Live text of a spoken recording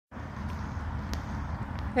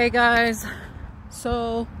Hey guys,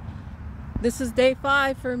 so this is day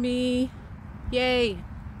 5 for me. Yay!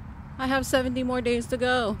 I have 70 more days to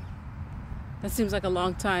go. That seems like a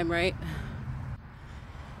long time, right?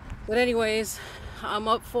 But anyways, I'm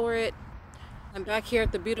up for it. I'm back here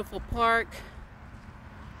at the beautiful park.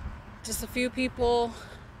 Just a few people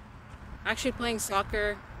actually playing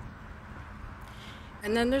soccer.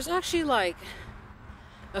 And then there's actually like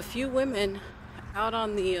a few women out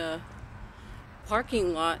on the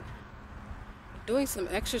parking lot doing some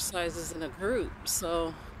exercises in a group,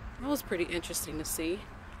 so that was pretty interesting to see.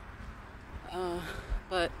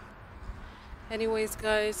 But anyways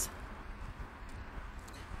guys,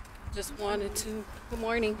 just wanted to good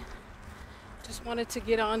morning, just wanted to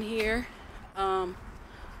get on here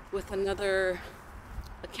with another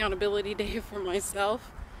accountability day for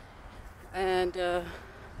myself, and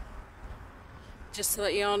just to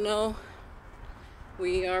let y'all know,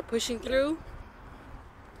 we are pushing through.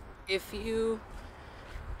 If you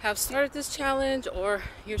have started this challenge or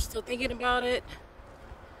you're still thinking about it,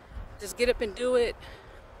 just get up and do it.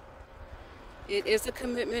 It is a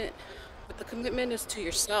commitment, but the commitment is to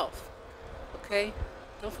yourself, okay?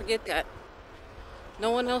 Don't forget that.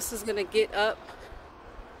 No one else is gonna get up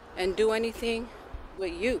and do anything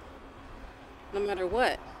but you, no matter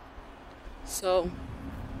what. So,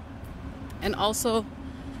 and also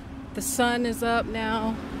the sun is up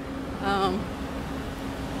now.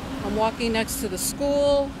 I'm walking next to the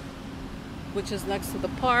school, which is next to the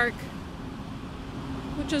park,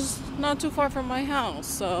 which is not too far from my house,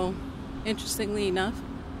 so interestingly enough.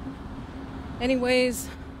 Anyways,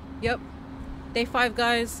 yep, day 5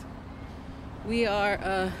 guys. We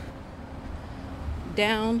are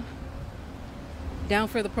down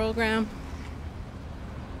for the program,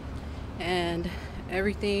 and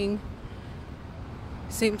everything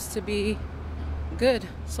seems to be good.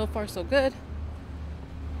 So far so good.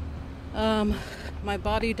 My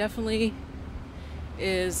body definitely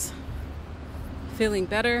is feeling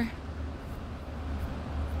better.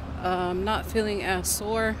 Not feeling as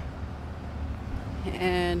sore,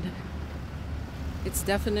 and it's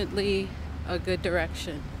definitely a good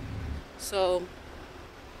direction. So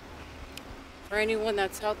for anyone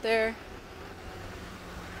that's out there,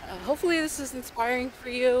 hopefully this is inspiring for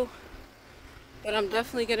you. But I'm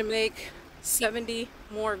definitely gonna make 70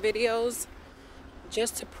 more videos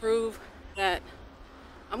just to prove that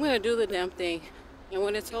I'm gonna do the damn thing, and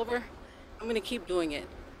when it's over, I'm gonna keep doing it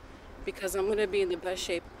because I'm gonna be in the best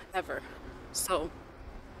shape ever. So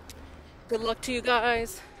good luck to you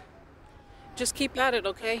guys. Just keep at it,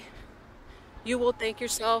 okay? You will thank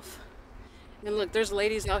yourself. And look, there's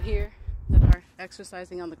ladies out here that are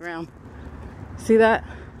exercising on the ground. See that?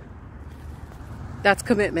 That's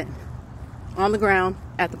commitment. On the ground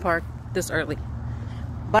at the park this early.